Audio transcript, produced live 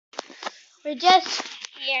We're just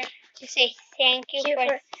here to say thank you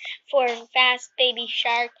for Fast Baby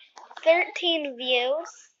Shark. 13 views.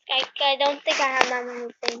 I don't think I have that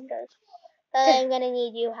many fingers. But I'm gonna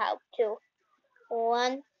need you help too.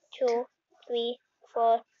 1, 2, 3,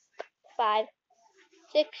 4, 5,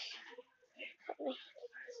 6,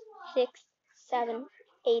 6, 7,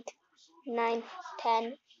 8, 9,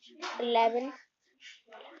 10, 11,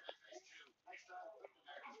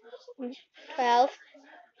 12,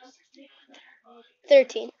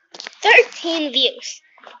 13. 13 views.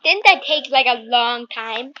 Didn't that take like a long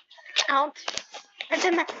time? Count. Let's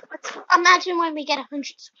imagine when we get 100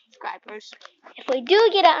 subscribers. If we do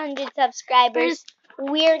get 100 subscribers,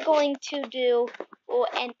 we're going to do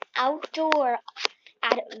an outdoor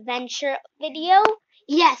adventure video.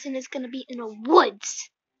 Yes, and it's going to be in the woods.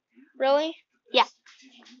 Really? Yeah.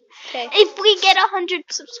 Okay. If we get 100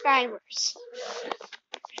 subscribers,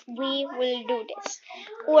 we will do this.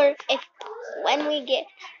 Or if when we get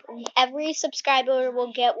every subscriber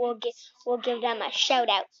we'll give them a shout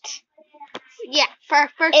out. Yeah, for our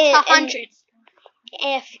first 100.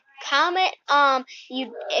 If comment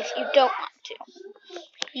if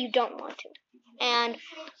you don't want to. And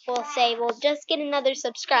we'll say we'll just get another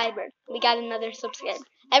subscriber. We got another subscriber.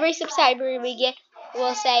 Every subscriber we get,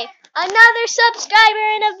 we'll say another subscriber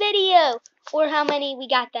in a video, or how many we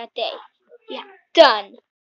got that day. Yeah, done.